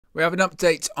We have an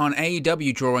update on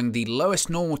AEW drawing the lowest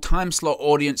normal time slot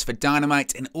audience for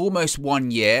Dynamite in almost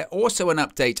 1 year. Also an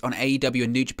update on AEW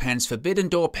and New Japan's Forbidden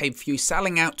Door pay-per-view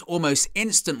selling out almost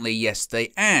instantly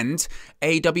yesterday, and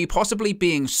AEW possibly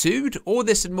being sued. All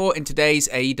this and more in today's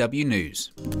AEW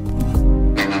news.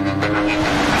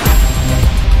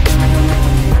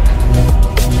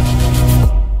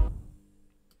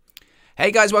 Hey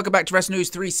guys, welcome back to Wrestling News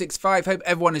 365. Hope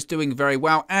everyone is doing very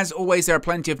well. As always, there are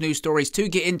plenty of news stories to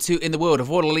get into in the world of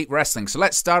All Elite Wrestling. So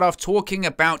let's start off talking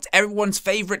about everyone's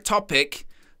favorite topic,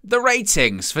 the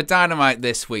ratings for Dynamite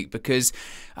this week, because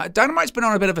Dynamite's been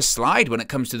on a bit of a slide when it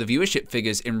comes to the viewership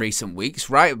figures in recent weeks,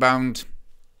 right around,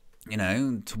 you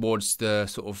know, towards the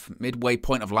sort of midway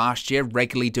point of last year,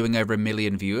 regularly doing over 1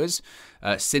 million viewers.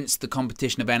 Since the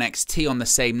competition of NXT on the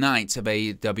same night of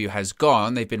AEW has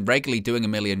gone, they've been regularly doing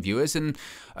 1 million viewers, and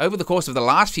over the course of the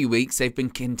last few weeks, they've been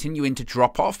continuing to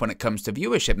drop off when it comes to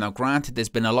viewership. Now, granted, there's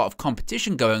been a lot of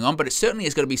competition going on, but it certainly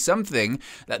is going to be something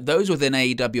that those within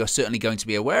AEW are certainly going to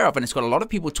be aware of, and it's got a lot of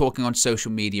people talking on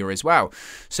social media as well.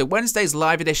 So Wednesday's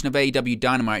live edition of AEW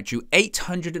Dynamite drew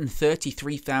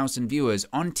 833,000 viewers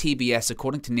on TBS,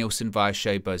 according to Nielsen via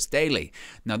Showbuzz Daily.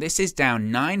 Now, this is down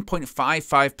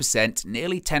 9.55%,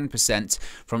 nearly 10%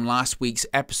 from last week's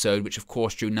episode, which of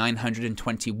course drew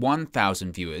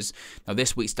 921,000 viewers. Now,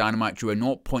 this week's Dynamite drew a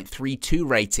 0.32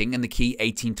 rating in the key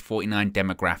 18 to 49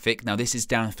 demographic. Now, this is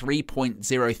down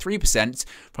 3.03%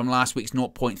 from last week's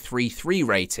 0.33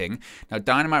 rating. Now,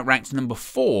 Dynamite ranks number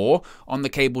 4 on the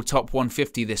cable top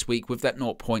 150 this week with that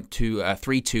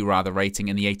 0.32 rating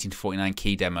in the 18 to 49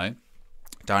 key demo.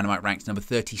 Dynamite ranks number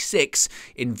 36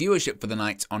 in viewership for the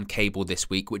night on cable this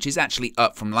week, which is actually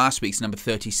up from last week's number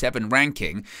 37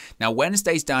 ranking. Now,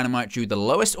 Wednesday's Dynamite drew the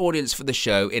lowest audience for the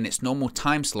show in its normal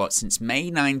time slot since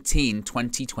May 19,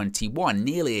 2021,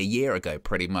 nearly a year ago,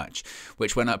 pretty much,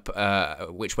 which went up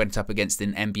against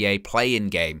an NBA play-in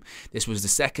game. This was the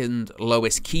second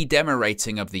lowest key demo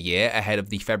rating of the year, ahead of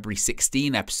the February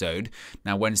 16 episode.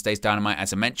 Now, Wednesday's Dynamite,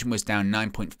 as I mentioned, was down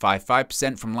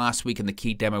 9.55% from last week, and the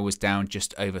key demo was down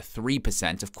just over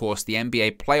 3%. Of course, the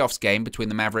NBA playoffs game between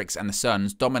the Mavericks and the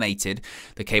Suns dominated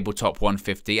the cable top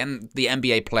 150, and the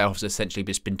NBA playoffs have essentially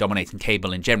just been dominating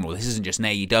cable in general. This isn't just an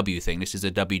AEW thing, this is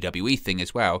a WWE thing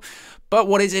as well. But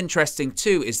what is interesting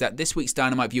too is that this week's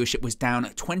Dynamite viewership was down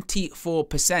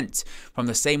 24% from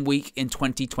the same week in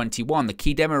 2021. The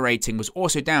key demo rating was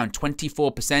also down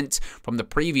 24% from the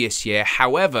previous year.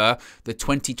 However, the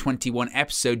 2021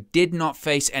 episode did not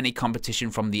face any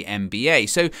competition from the NBA.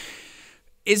 So,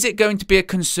 is it going to be a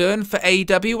concern for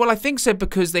AEW? Well, I think so,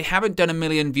 because they haven't done 1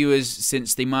 million viewers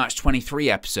since the March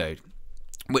 23 episode,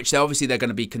 which they're going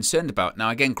to be concerned about. Now,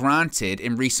 again, granted,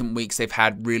 in recent weeks they've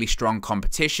had really strong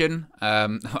competition.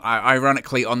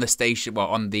 Ironically, on the station, well,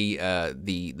 on the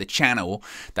channel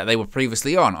that they were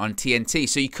previously on TNT.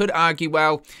 So you could argue,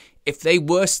 well, if they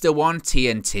were still on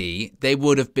TNT, they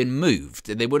would have been moved.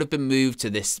 They would have been moved to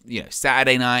this, you know,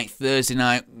 Saturday night, Thursday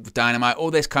night, Dynamite,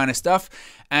 all this kind of stuff.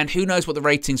 And who knows what the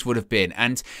ratings would have been.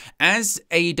 And as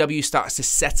AEW starts to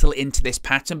settle into this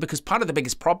pattern, because part of the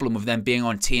biggest problem with them being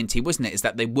on TNT, wasn't it, is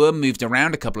that they were moved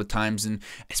around a couple of times, and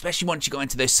especially once you got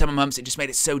into those summer months, it just made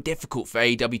it so difficult for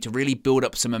AEW to really build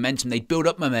up some momentum. They'd build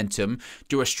up momentum,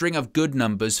 do a string of good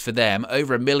numbers for them,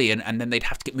 over 1 million, and then they'd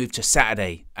have to get moved to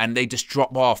Saturday, and they'd just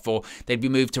drop off, or they'd be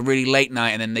moved to really late night,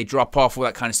 and then they drop off, all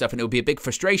that kind of stuff, and it would be a big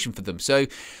frustration for them. So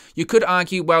you could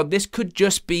argue, well, this could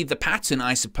just be the pattern,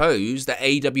 I suppose, that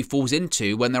AEW falls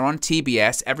into when they're on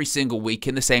TBS every single week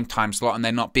in the same time slot and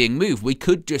they're not being moved. We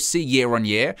could just see year on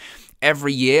year.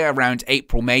 Every year around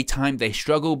April, May time, they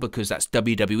struggle because that's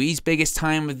WWE's biggest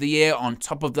time of the year. On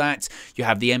top of that, you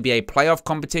have the NBA playoff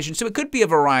competition. So it could be a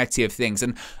variety of things.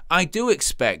 And I do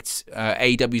expect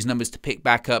AEW's numbers to pick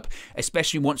back up,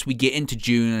 especially once we get into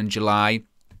June and July.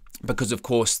 Because, of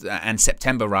course, and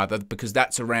September rather, because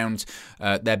that's around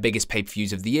their biggest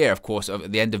pay-per-views of the year. Of course,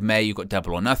 at the end of May, you've got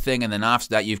Double or Nothing, and then after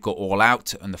that, you've got All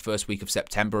Out in the first week of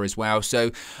September as well. So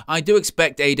I do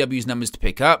expect AEW's numbers to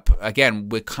pick up. Again,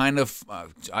 we're kind of,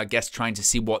 I guess, trying to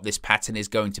see what this pattern is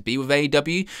going to be with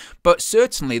AEW. But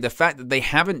certainly, the fact that they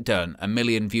haven't done 1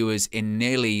 million viewers in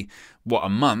nearly, a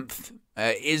month,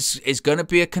 is going to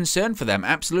be a concern for them.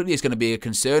 Absolutely is going to be a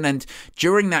concern. And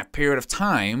during that period of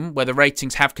time where the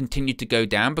ratings have continued to go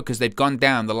down, because they've gone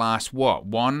down the last,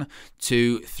 1,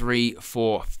 2, 3,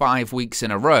 4, 5 weeks in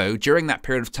a row, during that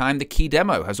period of time, the key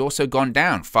demo has also gone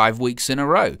down 5 weeks in a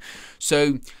row.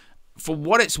 So for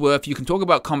what it's worth, you can talk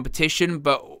about competition,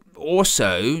 but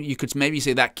also, you could maybe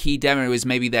say that key demo is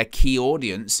maybe their key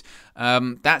audience.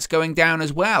 That's going down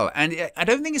as well. And I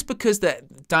don't think it's because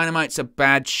that Dynamites are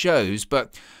bad shows,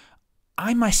 but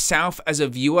I myself, as a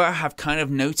viewer, have kind of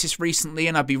noticed recently,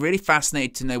 and I'd be really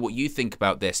fascinated to know what you think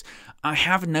about this. I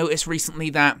have noticed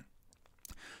recently that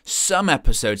some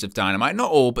episodes of Dynamite, not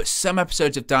all, but some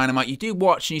episodes of Dynamite, you do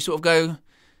watch and you sort of go,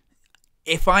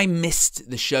 if I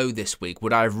missed the show this week,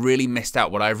 would I have really missed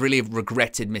out? Would I have really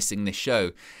regretted missing this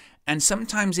show? And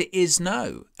sometimes it is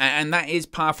no. And that is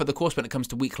par for the course when it comes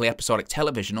to weekly episodic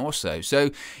television also.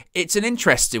 So it's an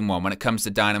interesting one when it comes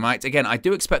to Dynamite. Again, I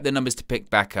do expect the numbers to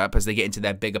pick back up as they get into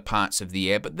their bigger parts of the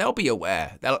year, but they'll be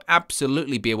aware. They'll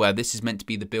absolutely be aware this is meant to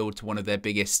be the build to one of their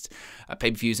biggest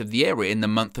pay-per-views of the year. We're in the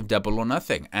month of Double or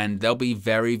Nothing. And they'll be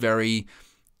very, very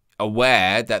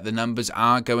aware that the numbers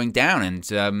are going down.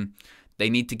 And they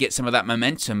need to get some of that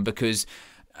momentum because,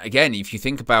 again, if you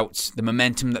think about the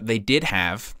momentum that they did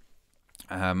have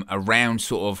around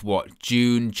sort of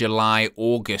June, July,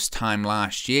 August time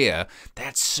last year, they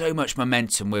had so much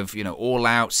momentum with, All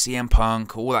Out, CM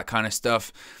Punk, all that kind of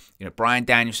stuff. Bryan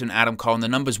Danielson, Adam Cole, and the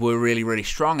numbers were really, really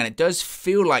strong. And it does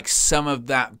feel like some of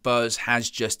that buzz has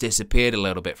just disappeared a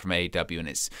little bit from AEW. And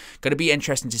it's going to be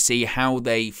interesting to see how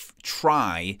they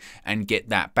try and get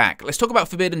that back. Let's talk about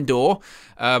Forbidden Door,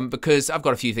 because I've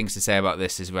got a few things to say about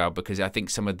this as well, because I think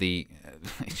some of the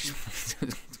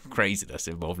craziness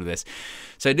involved with this.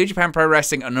 So New Japan Pro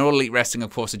Wrestling and All Elite Wrestling, of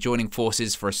course, are joining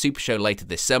forces for a super show later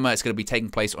this summer. It's going to be taking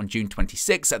place on June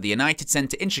 26th at the United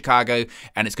Center in Chicago,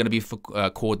 and it's going to be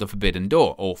called the Forbidden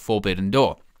Door, or Forbidden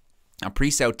Door. Now,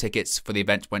 pre-sale tickets for the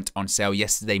event went on sale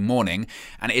yesterday morning,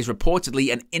 and it is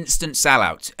reportedly an instant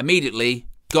sellout. Immediately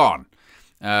gone.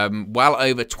 Well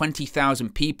over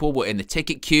 20,000 people were in the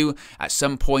ticket queue at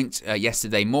some point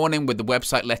yesterday morning, with the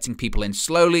website letting people in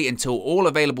slowly until all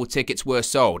available tickets were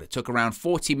sold. It took around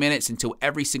 40 minutes until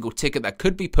every single ticket that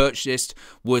could be purchased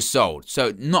was sold.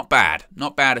 So not bad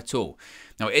at all.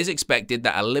 Now, it is expected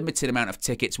that a limited amount of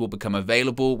tickets will become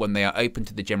available when they are open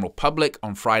to the general public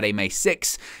on Friday, May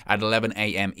 6th at 11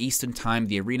 a.m. Eastern Time.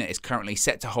 The arena is currently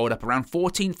set to hold up around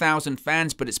 14,000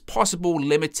 fans, but it's possible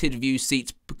limited view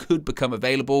seats could become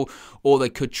available, or they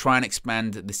could try and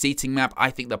expand the seating map. I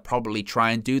think they'll probably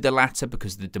try and do the latter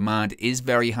because the demand is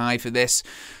very high for this.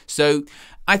 So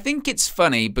I think it's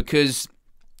funny because,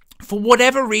 for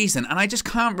whatever reason, and I just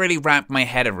can't really wrap my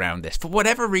head around this, for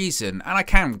whatever reason, and I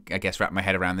can, I guess, wrap my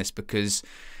head around this because,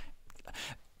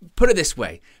 put it this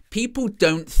way, people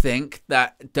don't think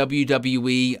that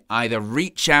WWE either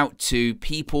reach out to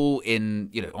people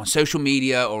in, on social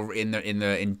media or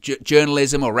in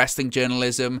journalism or wrestling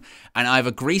journalism and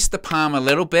either grease the palm a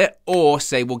little bit or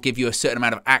say we'll give you a certain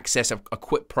amount of access, a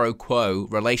quid pro quo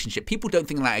relationship. People don't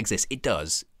think that exists. It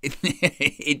does.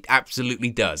 It absolutely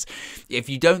does. If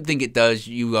you don't think it does,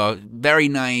 you are very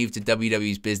naive to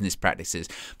WWE's business practices.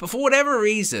 But for whatever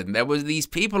reason, there were these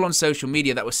people on social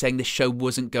media that were saying this show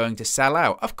wasn't going to sell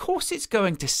out. Of course it's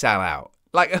going to sell out.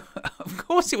 Like, of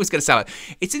course it was going to sell out.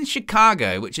 It's in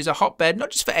Chicago, which is a hotbed, not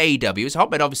just for AEW. It's a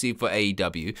hotbed, obviously, for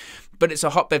AEW, but it's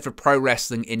a hotbed for pro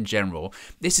wrestling in general.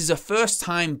 This is a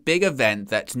first-time big event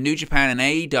that New Japan and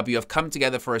AEW have come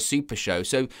together for a super show.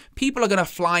 So people are going to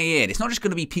fly in. It's not just going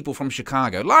to be people from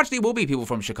Chicago. Largely it will be people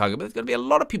from Chicago, but there's going to be a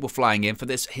lot of people flying in for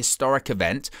this historic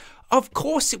event. Of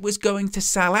course it was going to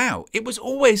sell out. It was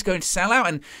always going to sell out.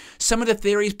 And some of the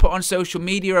theories put on social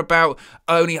media about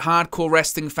only hardcore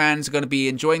wrestling fans are going to be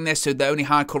enjoying this, so the only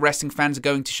hardcore wrestling fans are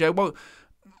going to show.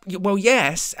 Well,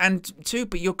 yes, and too,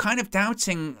 but you're kind of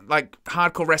doubting, like,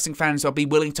 hardcore wrestling fans will be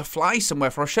willing to fly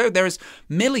somewhere for a show. There's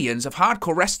millions of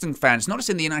hardcore wrestling fans, not just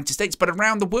in the United States, but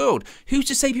around the world. Who's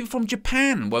to say people from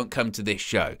Japan won't come to this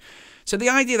show? So the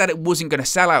idea that it wasn't going to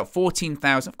sell out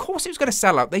 14,000, of course it was going to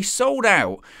sell out. They sold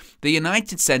out the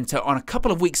United Center on a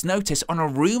couple of weeks' notice on a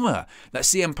rumor that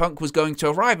CM Punk was going to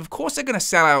arrive. Of course they're going to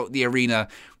sell out the arena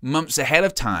months ahead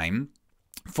of time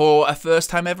for a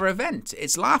first-time ever event.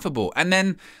 It's laughable. And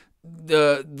then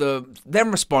the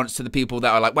response to the people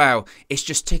that are like, wow, it's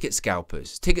just ticket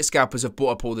scalpers. Ticket scalpers have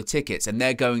bought up all the tickets and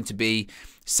they're going to be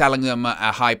selling them at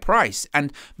a high price.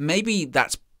 And maybe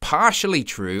that's partially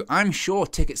true. I'm sure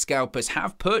ticket scalpers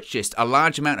have purchased a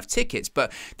large amount of tickets,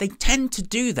 but they tend to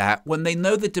do that when they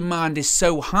know the demand is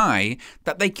so high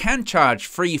that they can charge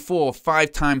 3, 4,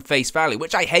 5 times face value,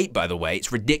 which I hate, by the way.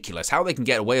 It's ridiculous. How they can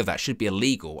get away with that should be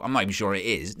illegal. I'm not even sure it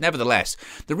is. Nevertheless,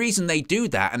 the reason they do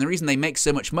that and the reason they make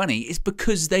so much money is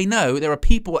because they know there are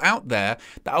people out there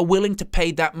that are willing to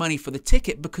pay that money for the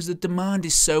ticket because the demand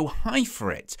is so high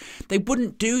for it. They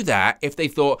wouldn't do that if they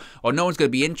thought, oh, no one's going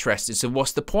to be interested, so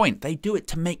what's the point? They do it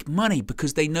to make money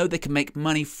because they know they can make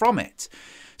money from it.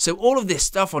 So all of this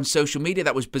stuff on social media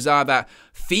that was bizarre, that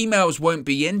females won't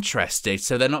be interested,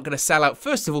 so they're not going to sell out.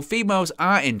 First of all, females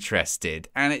are interested,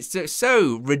 and it's just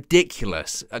so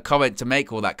ridiculous a comment to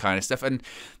make, all that kind of stuff. And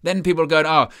then people are going,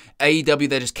 oh, AEW,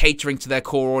 they're just catering to their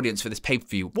core audience for this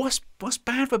pay-per-view. What's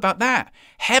bad about that?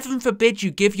 Heaven forbid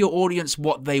you give your audience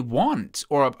what they want,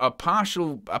 or a part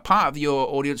of your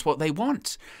audience what they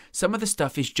want. Some of the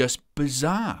stuff is just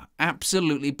bizarre,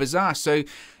 absolutely bizarre. So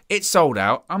it sold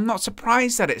out. I'm not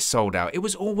surprised that it sold out. It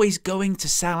was always going to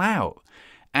sell out.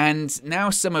 And now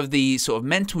some of the sort of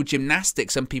mental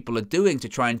gymnastics some people are doing to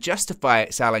try and justify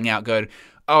it selling out, going,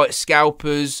 oh, it's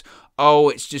scalpers. Oh,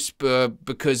 it's just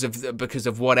because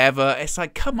of whatever. It's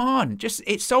like, come on,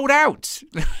 it sold out.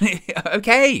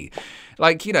 Okay.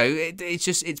 Like, you know,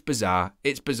 it's bizarre.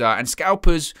 It's bizarre. And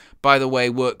scalpers, by the way,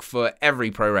 work for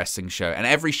every pro wrestling show and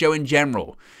every show in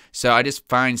general. So I just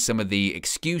find some of the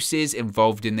excuses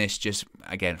involved in this just,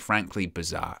 again, frankly,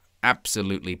 bizarre.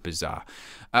 Absolutely bizarre.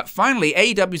 Finally,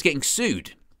 AEW is getting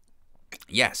sued.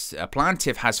 Yes, a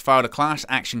plaintiff has filed a class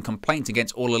action complaint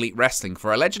against All Elite Wrestling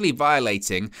for allegedly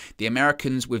violating the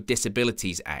Americans with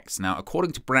Disabilities Act. Now,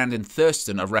 according to Brandon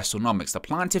Thurston of WrestleNomics, the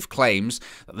plaintiff claims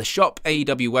that the Shop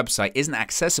AEW website isn't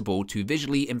accessible to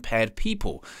visually impaired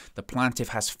people. The plaintiff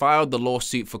has filed the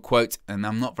lawsuit for, quote, and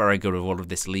I'm not very good with all of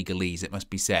this legalese, it must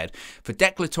be said, for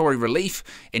declaratory relief,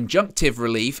 injunctive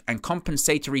relief, and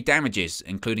compensatory damages,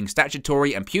 including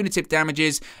statutory and punitive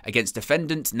damages against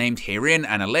defendant named herein,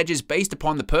 and alleges based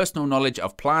upon the personal knowledge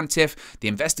of plaintiff, the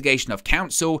investigation of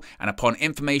counsel, and upon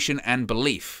information and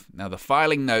belief. Now, the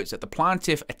filing notes that the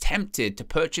plaintiff attempted to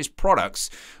purchase products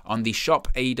on the Shop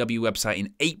AEW website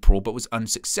in April, but was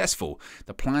unsuccessful.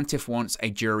 The plaintiff wants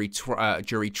a jury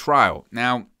trial.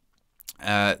 Now,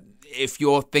 if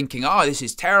you're thinking, oh, this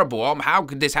is terrible, how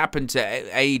could this happen to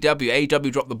AEW?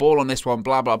 AEW dropped the ball on this one,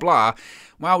 blah, blah, blah.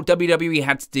 Well, WWE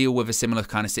had to deal with a similar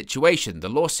kind of situation. The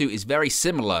lawsuit is very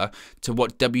similar to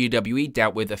what WWE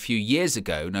dealt with a few years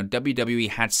ago. Now, WWE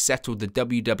had settled the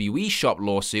WWE Shop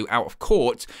lawsuit out of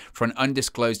court for an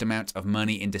undisclosed amount of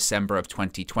money in December of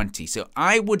 2020. So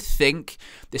I would think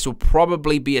this will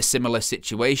probably be a similar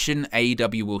situation.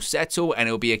 AEW will settle, and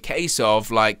it will be a case of,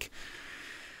 like,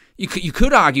 You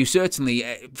could argue, certainly,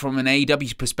 from an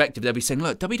AEW perspective, they'll be saying,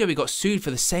 look, WWE got sued for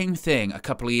the same thing a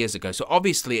couple of years ago. So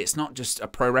obviously, it's not just a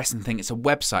pro wrestling thing, it's a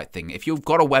website thing. If you've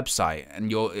got a website and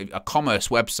you're a commerce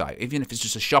website, even if it's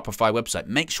just a Shopify website,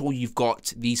 make sure you've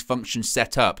got these functions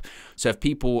set up. So if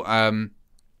people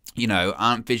you know,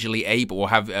 aren't visually able or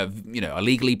have, you know, are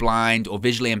legally blind or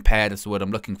visually impaired, that's the word I'm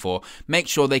looking for, make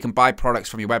sure they can buy products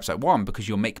from your website. One, because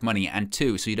you'll make money, and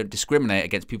two, so you don't discriminate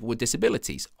against people with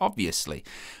disabilities, obviously.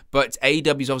 But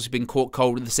AEW's obviously been caught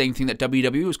cold with the same thing that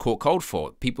WWE was caught cold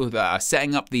for. People that are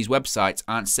setting up these websites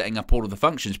aren't setting up all of the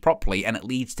functions properly, and it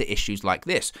leads to issues like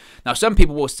this. Now, some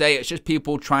people will say it's just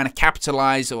people trying to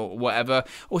capitalize or whatever,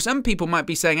 or some people might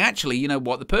be saying, actually, you know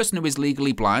what, the person who is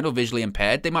legally blind or visually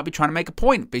impaired, they might be trying to make a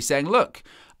point, be saying, look,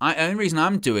 the only reason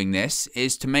I'm doing this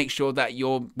is to make sure that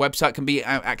your website can be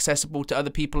accessible to other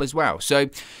people as well. So,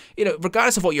 you know,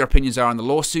 regardless of what your opinions are on the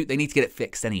lawsuit, they need to get it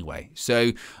fixed anyway.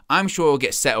 So I'm sure it'll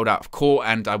get settled out of court,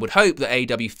 and I would hope that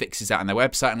AEW fixes that on their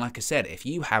website. And like I said, if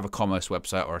you have a commerce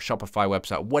website or a Shopify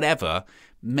website, whatever,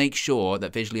 make sure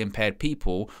that visually impaired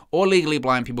people or legally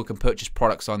blind people can purchase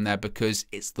products on there, because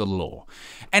it's the law.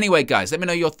 Anyway, guys, let me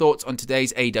know your thoughts on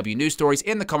today's AEW news stories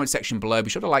in the comment section below. Be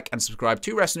sure to like and subscribe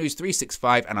to Wrestling News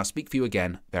 365, and I'll speak for you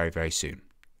again very, very soon.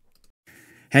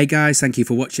 Hey guys, thank you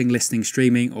for watching, listening,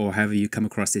 streaming, or however you come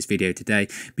across this video today.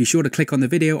 Be sure to click on the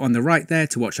video on the right there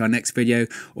to watch our next video,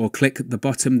 or click the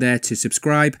bottom there to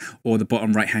subscribe, or the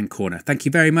bottom right hand corner. Thank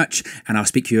you very much, and I'll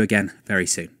speak to you again very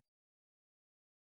soon.